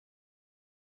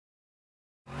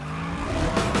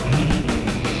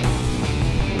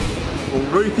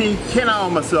Ruthie, Keno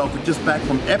and myself are just back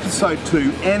from episode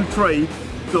 2 and 3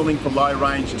 filming for Low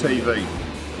Range TV.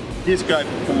 Disco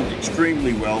performed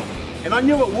extremely well, and I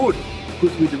knew it would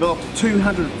because we developed a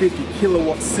 250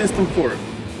 kilowatt system for it.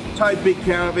 Towed big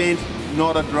caravans,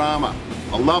 not a drama.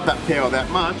 I love that power that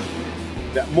much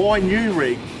that my new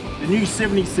rig, the new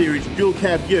 70 series dual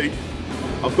cab ute,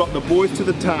 I've got the boys to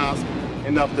the task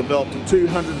and I've developed a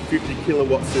 250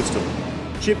 kilowatt system.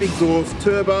 Chip exhaust,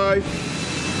 turbo,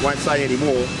 won't say any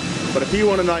more, but if you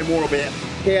want to know more about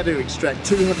how to extract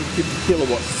 250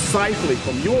 kilowatts safely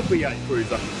from your V8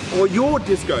 Cruiser or your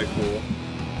Disco 4,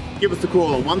 give us a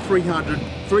call on 1300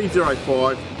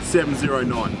 305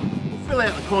 709. Fill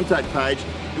out the contact page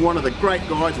and one of the great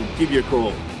guys will give you a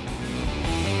call.